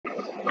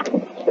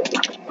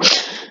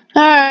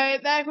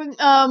Alright, back with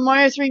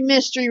Mario 3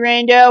 Mystery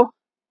Rando.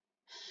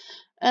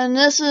 And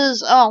this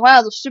is, oh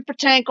wow, the super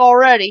tank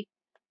already.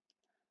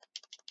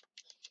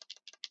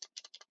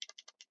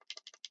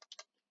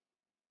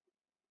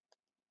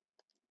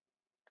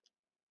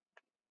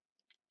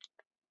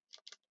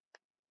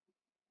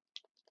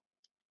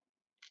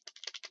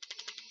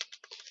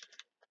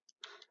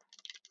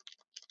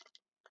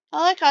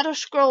 I like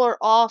auto-scroller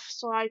off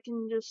so I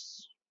can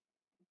just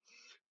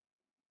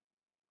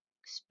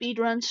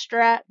speedrun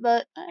strat,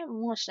 but I haven't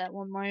watched that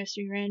one Mario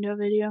 3 Rando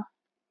video.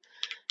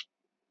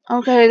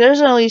 Okay,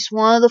 there's at least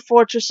one of the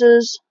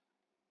fortresses.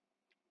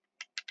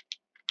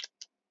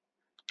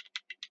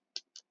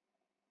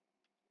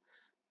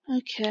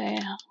 Okay.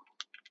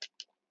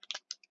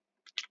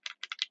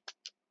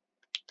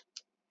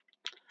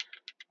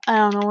 I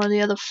don't know where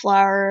the other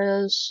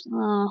flower is.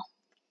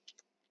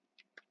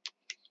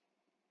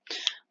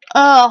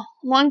 Oh,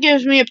 one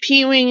gives me a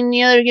P-wing and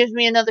the other gives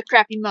me another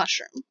crappy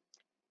mushroom.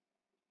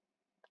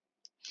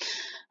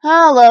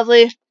 Oh,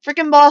 lovely.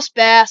 Freaking boss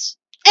bass.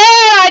 And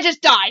I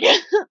just died.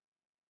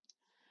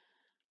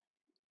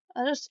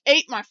 I just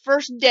ate my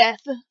first death.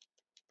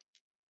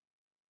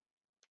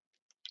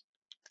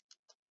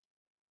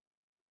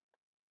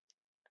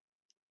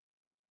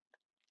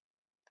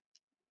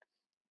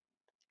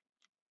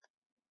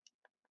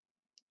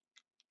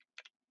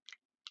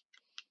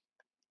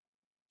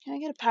 Can I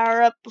get a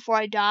power up before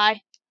I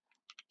die?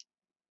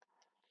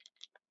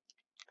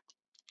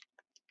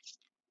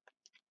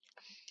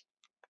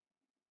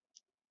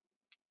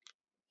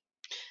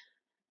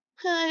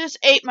 I just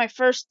ate my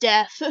first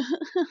death.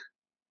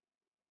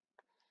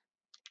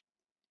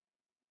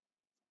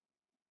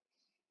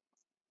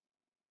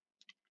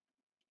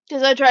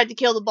 Because I tried to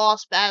kill the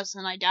boss bass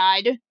and I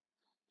died.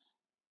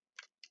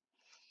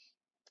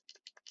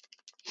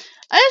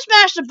 I just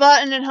mashed a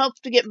button and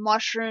hoped to get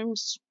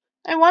mushrooms.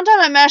 And one time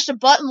I mashed a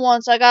button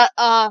once, I got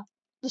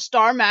the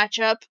star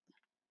matchup.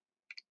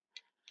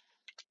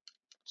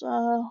 So,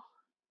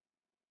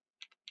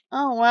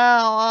 oh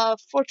wow,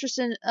 Fortress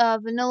in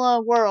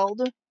Vanilla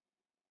World.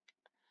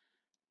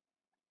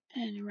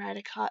 And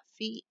erratic hot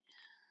feet.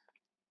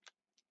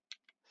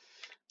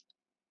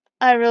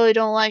 I really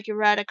don't like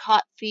erratic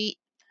hot feet.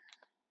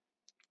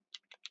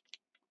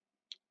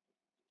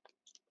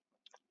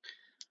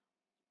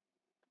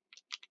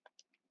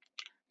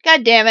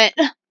 God damn it.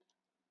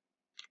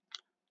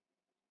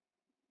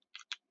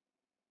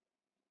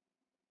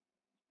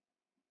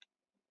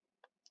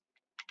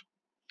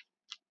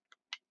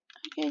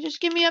 Okay, just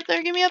get me up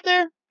there, get me up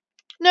there.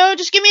 No,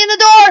 just get me in the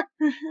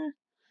door!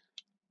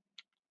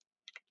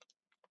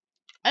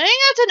 I think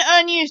that's an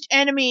unused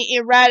enemy,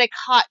 erratic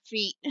hot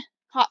feet.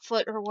 Hot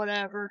foot or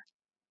whatever.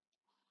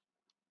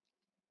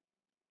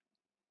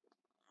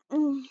 I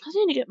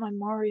need to get my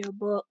Mario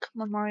book.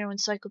 My Mario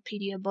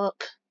Encyclopedia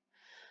book.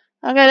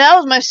 Okay, that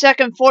was my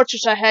second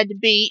fortress I had to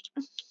beat.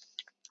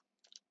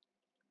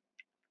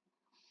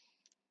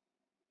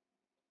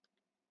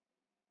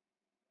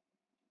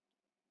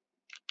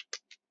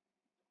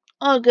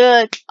 Oh,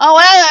 good. Oh,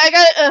 well, I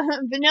got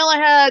Vanilla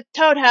had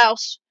Toad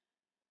House.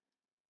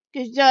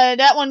 Because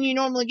that one you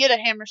normally get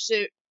a hammer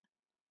suit.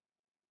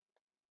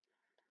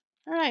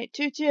 Alright,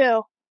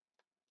 2-2.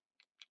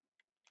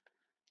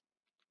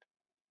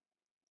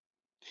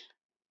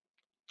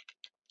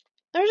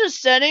 There's a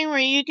setting where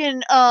you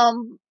can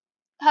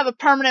have a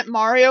permanent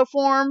Mario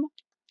form.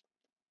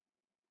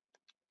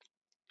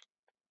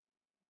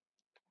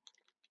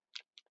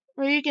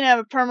 Where you can have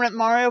a permanent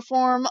Mario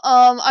form.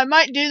 I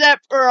might do that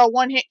for a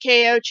one-hit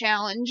KO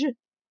challenge.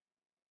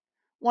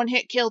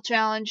 One-hit kill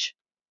challenge.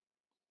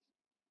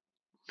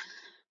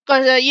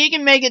 Because you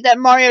can make it that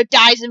Mario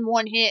dies in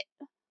one hit.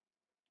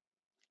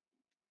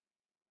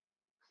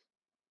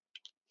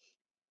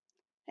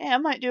 Hey, I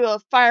might do a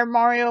Fire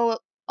Mario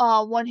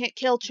one-hit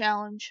kill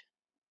challenge.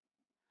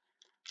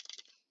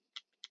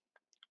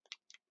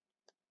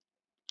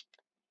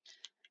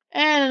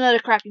 And another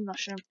crappy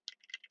mushroom.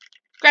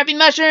 Crappy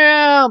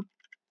mushroom!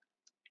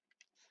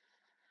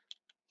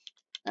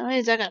 That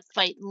means I gotta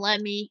fight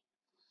Lemmy.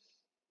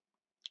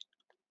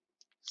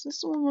 Is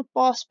this the one with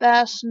Boss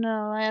Bass?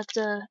 No, I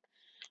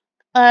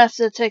have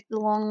to take the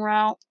long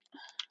route.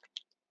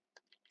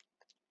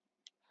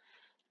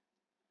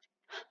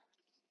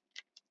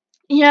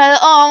 Yeah,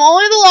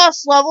 only the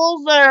lost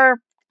levels that are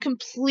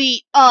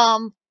complete,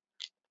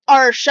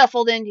 are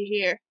shuffled into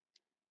here.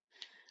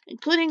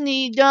 Including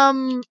the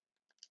dumb...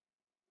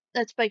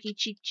 That spiky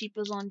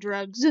cheapos on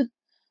drugs.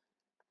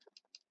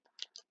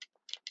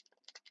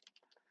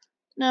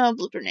 No,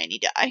 Blooper Nanny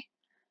die.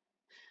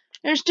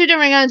 There's two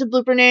different kinds of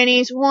Blooper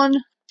Nannies.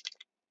 One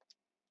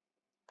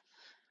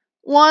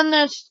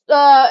that's,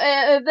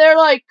 if they're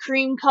like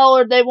cream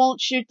colored, they won't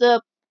shoot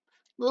the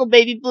little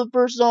baby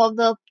bloopers of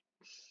the...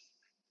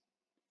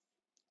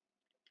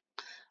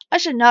 I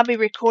should not be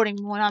recording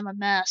when I'm a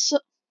mess.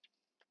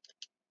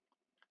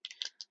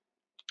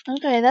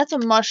 Okay, that's a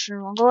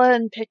mushroom. I'll go ahead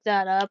and pick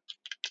that up.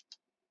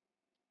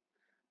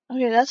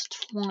 Okay, that's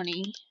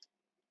 20.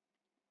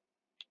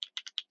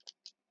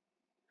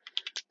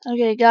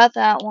 Okay, got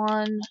that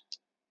one.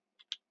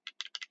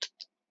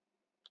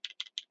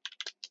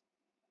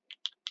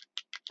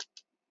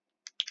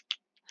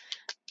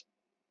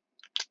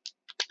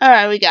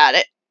 Alright, we got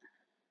it.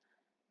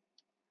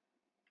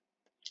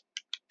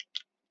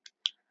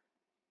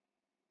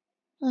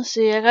 Let's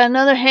see, I got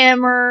another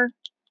hammer.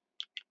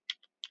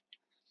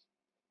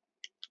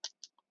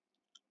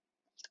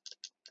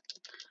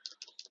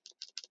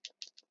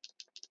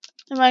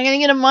 Am I gonna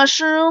get a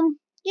mushroom?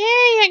 Yay,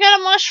 I got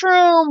a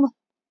mushroom!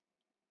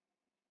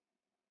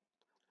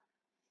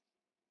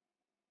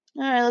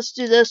 Alright, let's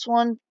do this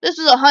one. This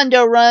is a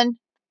hundo run.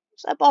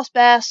 What's that, boss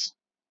bass?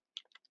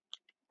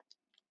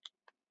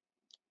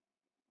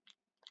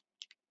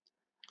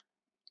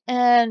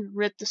 And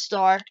rip the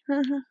star.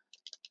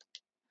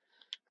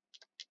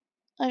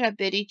 I got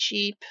bitty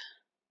cheap.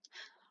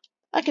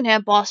 I can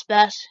have boss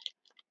bass.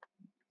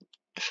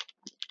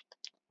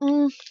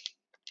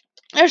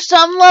 There's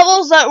some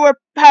levels where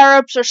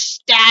power-ups are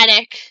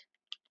static.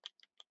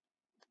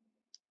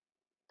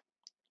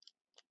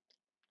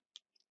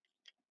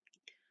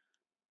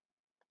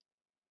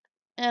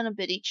 And a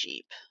bitty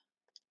cheap.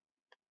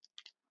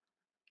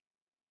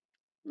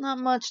 Not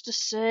much to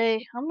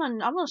say. I'm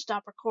gonna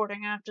stop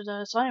recording after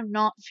this. I am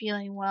not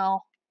feeling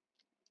well.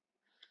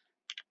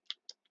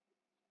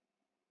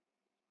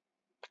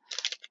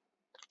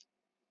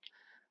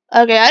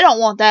 Okay, I don't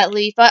want that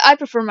leaf. I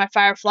prefer my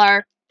fire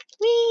flower.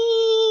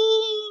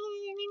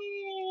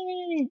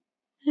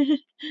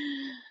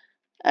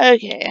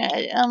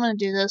 Okay, I'm gonna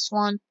do this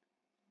one.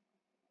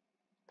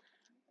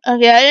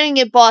 Okay, I didn't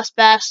get boss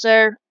bass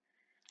there.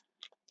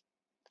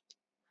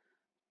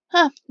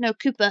 Huh, no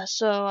Koopa,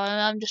 so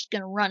I'm just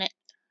gonna run it.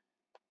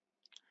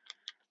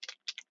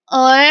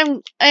 Oh, I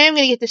am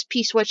gonna get this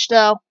P-switch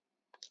though.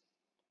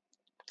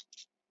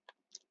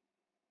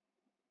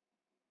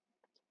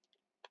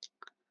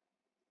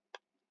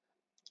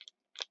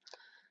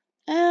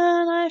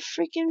 And I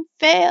freaking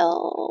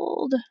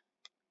failed.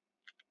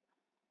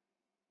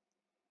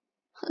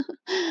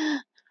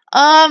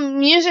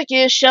 Music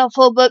is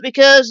shuffled, but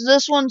because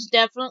this one's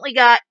definitely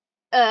got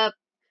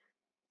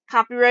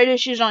copyright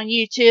issues on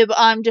YouTube,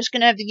 I'm just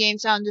gonna have the game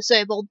sound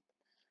disabled.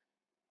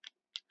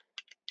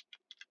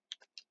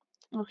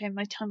 Okay,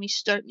 my tummy's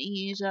starting to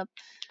use up.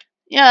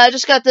 Yeah, I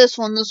just got this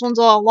one. This one's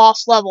a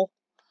lost level.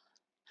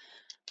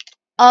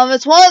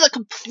 It's one of the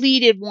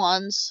completed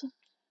ones.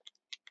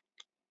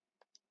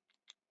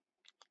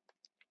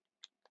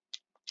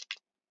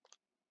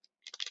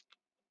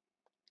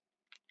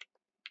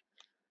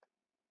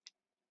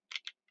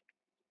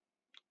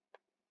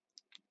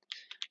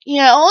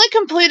 Yeah, only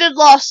completed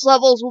lost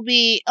levels will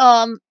be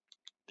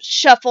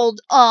shuffled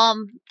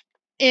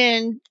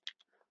in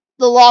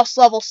the lost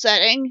level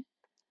setting.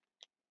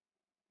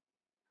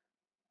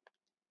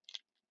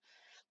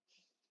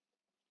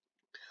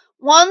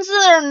 Ones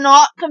that are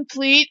not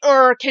complete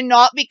or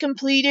cannot be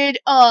completed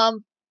are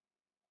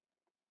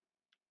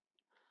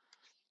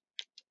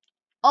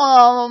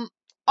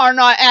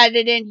not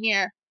added in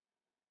here.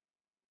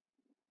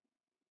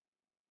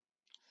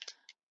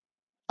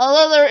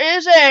 Although there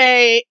is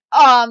a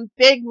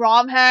big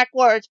ROM hack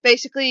where it's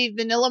basically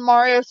vanilla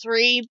Mario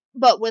 3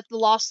 but with the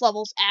lost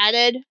levels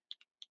added.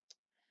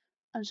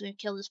 I'm just gonna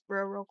kill this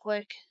bro real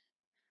quick.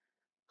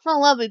 Oh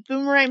lovely,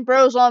 Boomerang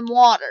Bros on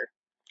water.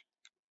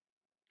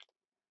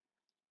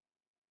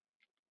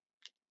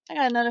 I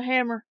got another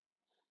hammer.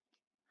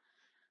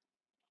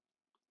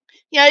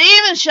 Yeah,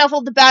 I even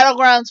shuffled the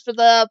battlegrounds for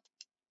the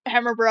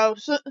Hammer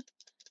Bros.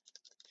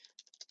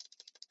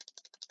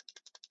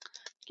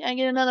 Can I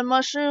get another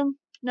mushroom?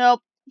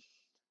 Nope.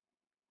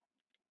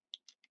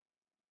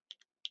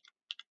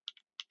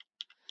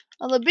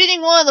 Although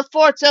beating one of the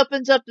forts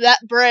opens up that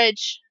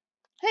bridge.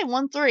 Hey,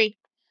 1-3.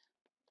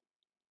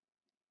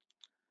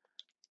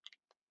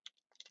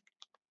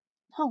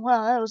 Oh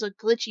wow, that was a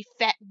glitchy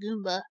fat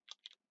Goomba.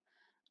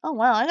 Oh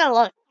wow, I got a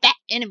lot of fat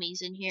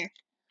enemies in here.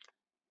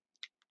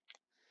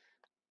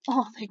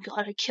 Oh, thank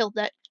God I killed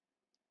that.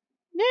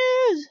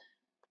 News!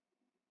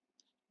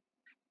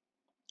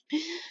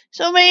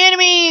 So many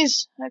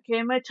enemies!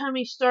 Okay, my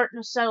tummy's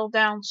starting to settle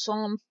down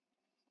some.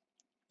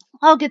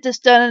 I'll get this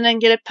done and then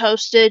get it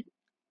posted.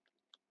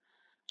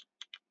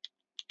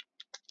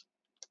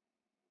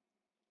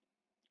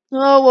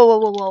 Oh, whoa, whoa,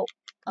 whoa, whoa.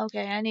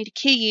 Okay, I need to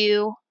kill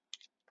you.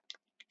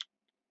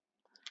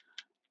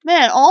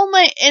 Man, all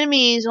my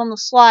enemies on the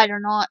slide are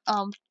not,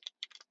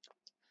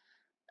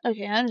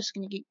 okay, I'm just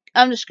gonna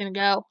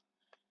go.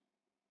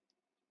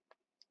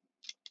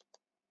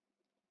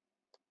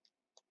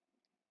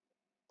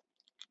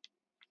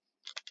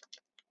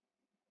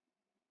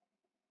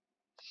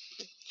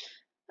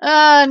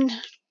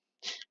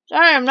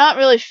 Sorry, I'm not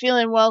really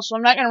feeling well, so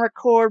I'm not gonna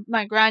record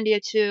my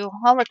Grandia 2.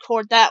 I'll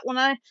record that when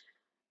I'm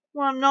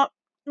not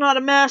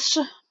a mess.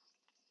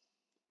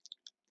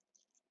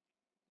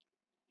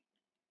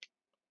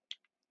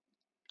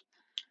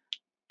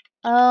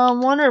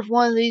 Wonder if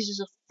one of these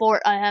is a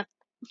fort I have.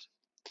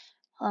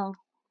 Oh,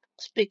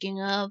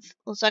 speaking of,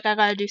 looks like I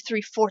gotta do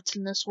 3 forts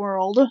in this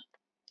world.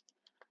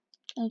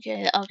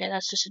 Okay,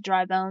 that's just a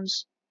dry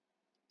bones.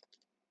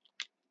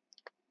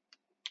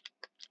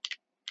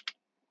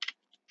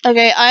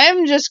 Okay, I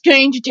am just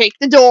going to take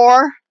the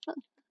door.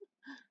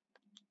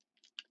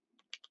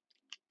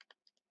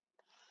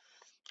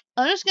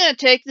 I'm just gonna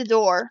take the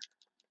door.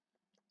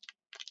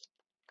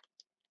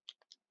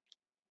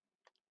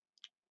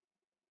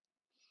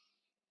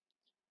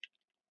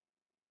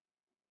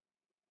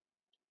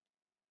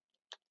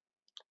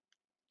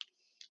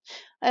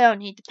 I don't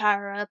need to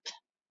power up.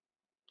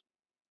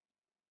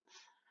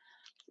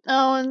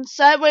 Oh, and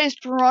sideways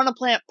piranha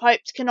plant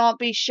pipes cannot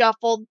be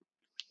shuffled.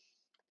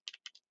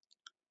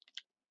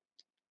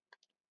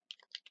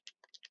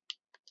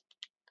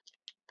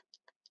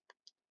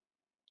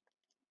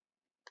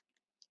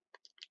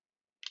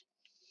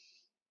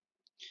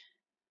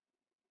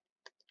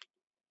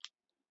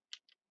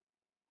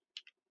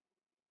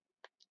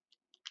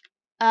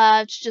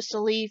 It's just a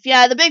leaf.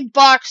 Yeah, the big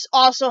box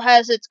also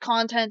has its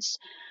contents.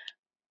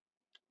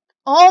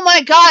 Oh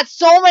my god,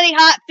 so many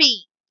hot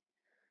feet!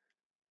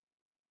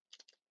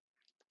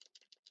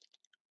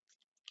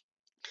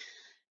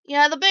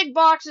 Yeah, the big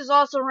box is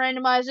also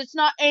randomized. It's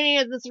not any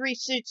of the 3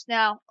 suits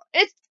now.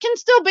 It can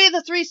still be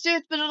the 3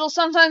 suits, but it'll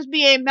sometimes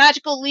be a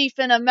magical leaf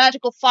and a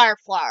magical fire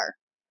flower.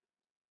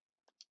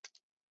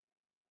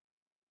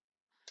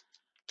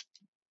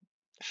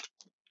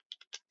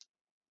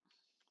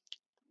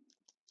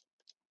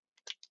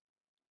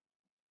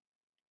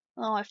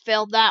 Oh, I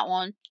failed that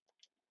one.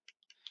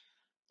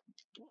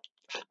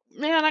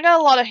 Man, I got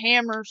a lot of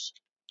hammers.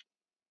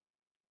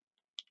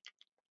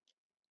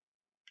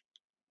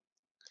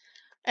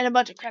 And a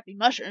bunch of crappy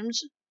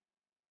mushrooms.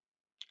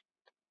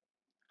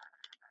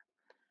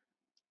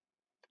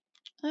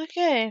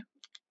 Okay.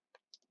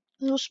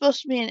 There was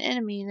supposed to be an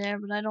enemy there,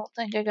 but I don't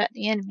think I got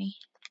the enemy.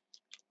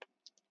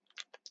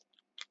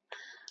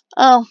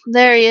 Oh,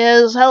 there he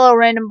is. Hello,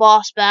 random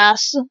boss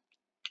bass.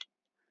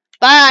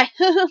 Bye!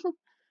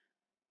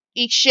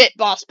 Eat shit,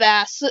 boss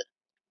bass.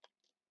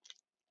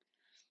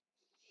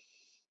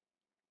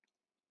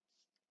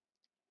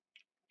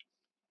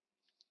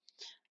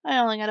 I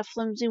only got a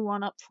flimsy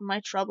one up for my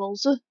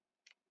troubles.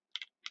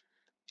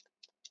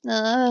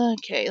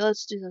 Okay,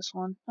 let's do this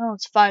one. Oh,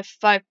 it's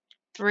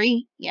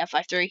 553? Yeah,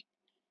 5-3.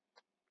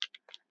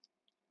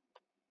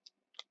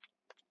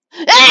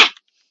 Ah!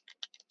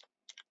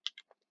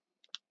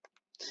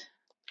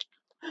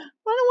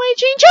 Run away,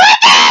 change your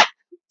ah!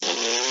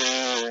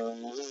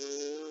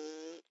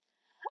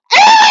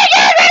 Oh my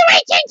god, run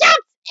away, change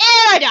up!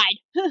 And I died.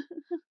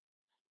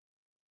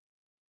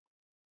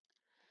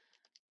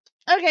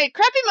 Okay,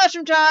 crappy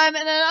mushroom time,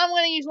 and then I'm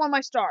gonna use one of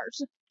my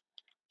stars.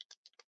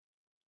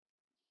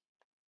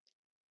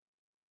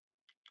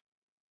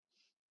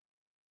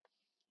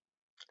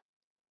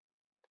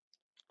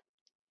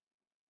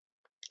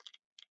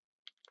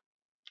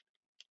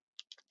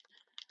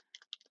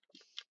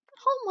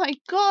 Oh my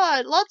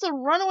god, lots of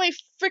runaway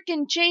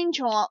frickin' chain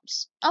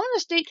chomps. I'm gonna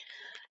stay.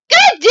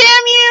 God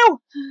damn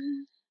you!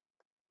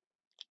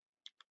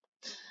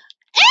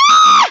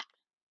 Ah!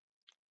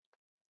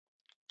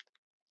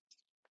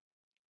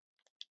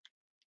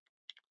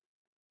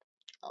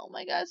 Oh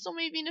my god, so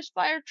many Venus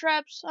fire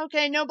traps.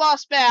 Okay, no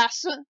boss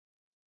bass. Oh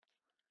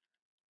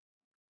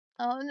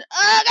god, no,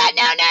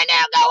 no,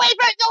 no! Go away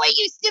from it! Go away,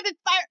 you stupid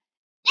fire!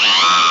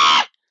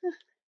 Ah!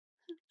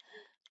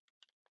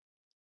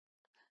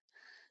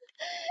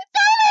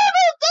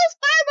 Those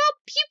fireball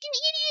puking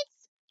idiots!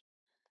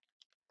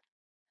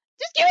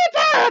 Just give me a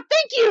power up,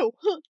 thank you!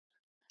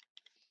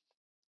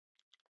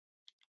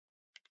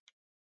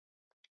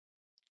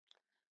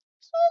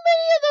 So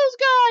many of those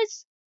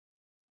guys!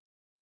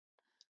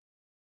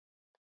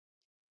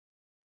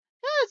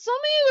 God, so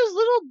many of those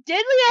little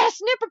deadly ass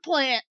snipper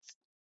plants!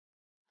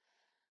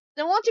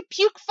 They want to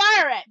puke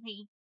fire at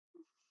me.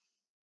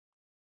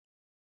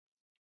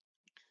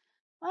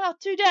 Wow,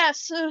 2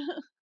 deaths.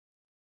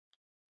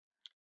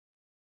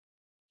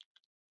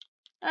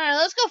 Alright,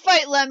 let's go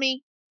fight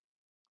Lemmy.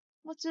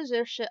 What's his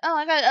airship? Oh,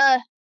 I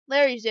got,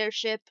 Larry's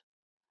airship.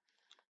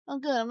 Oh,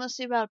 good. I'm gonna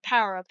see about a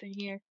power up in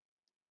here.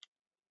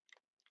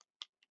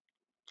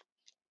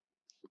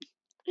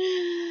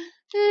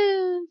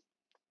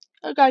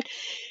 Oh, God.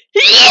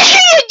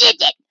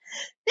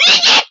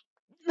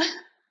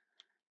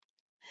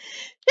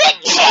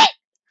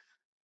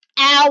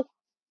 Ow.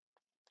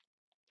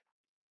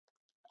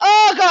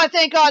 Oh, God,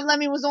 thank God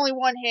Lemmy was only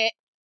 1 hit.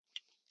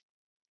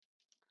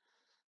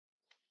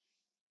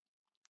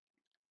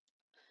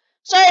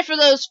 Sorry for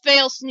those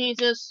fail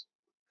sneezes.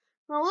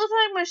 Well, it looks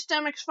like my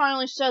stomach's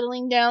finally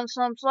settling down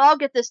some, so I'll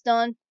get this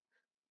done.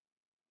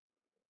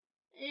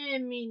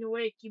 And mean to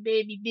wake you,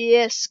 baby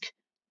bisque.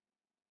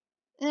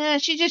 Yeah,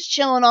 she's just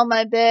chilling on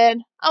my bed.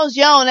 I was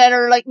yelling at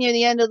her like near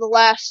the end of the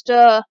last,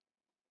 I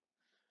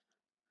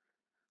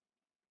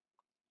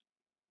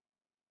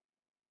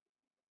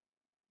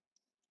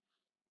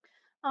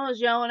was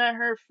yelling at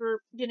her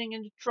for getting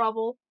into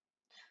trouble.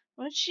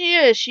 But she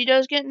is. She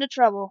does get into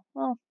trouble.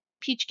 Well,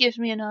 Peach gives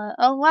me an,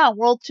 oh wow,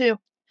 World 2.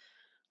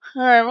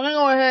 Alright, we're gonna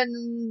go ahead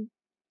and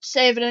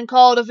save it and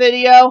call it a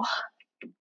video.